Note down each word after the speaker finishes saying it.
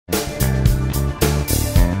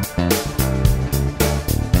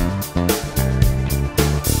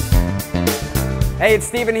Hey, it's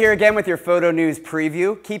Steven here again with your photo news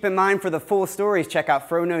preview. Keep in mind, for the full stories, check out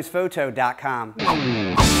FroKnowsPhoto.com.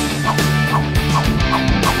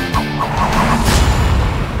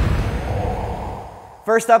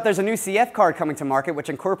 First up, there's a new CF card coming to market which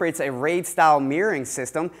incorporates a RAID-style mirroring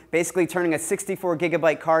system, basically turning a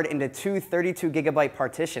 64GB card into two 32GB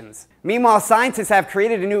partitions. Meanwhile, scientists have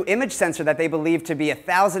created a new image sensor that they believe to be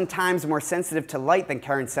 1,000 times more sensitive to light than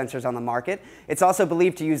current sensors on the market. It's also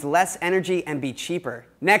believed to use less energy and be cheaper.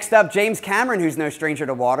 Next up, James Camron, who's no stranger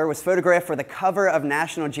to water, was photographed for the cover of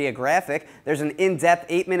National Geographic. There's an in-depth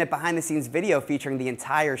 8-minute behind-the-scenes video featuring the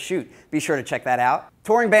entire shoot. Be sure to check that out.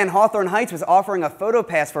 Touring band Hawthorne Heights was offering a photo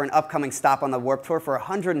pass for an upcoming stop on the Warped Tour for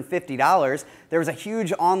 $150. There was a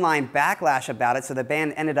huge online backlash about it, so the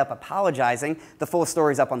band ended up apologizing. The full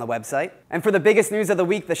story's up on the website. And for the biggest news of the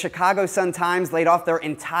week, the Chicago Sun-Times laid off their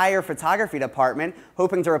entire photography department,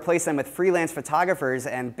 hoping to replace them with freelance photographers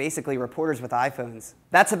and basically reporters with iPhones.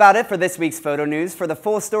 That's about it for this week's photo news. For the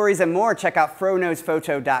full stories and more, check out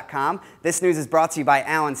FroKnowsPhoto.com. This news is brought to you by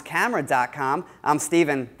AllensCamera.com. I'm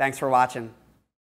Steven. Thanks for watching.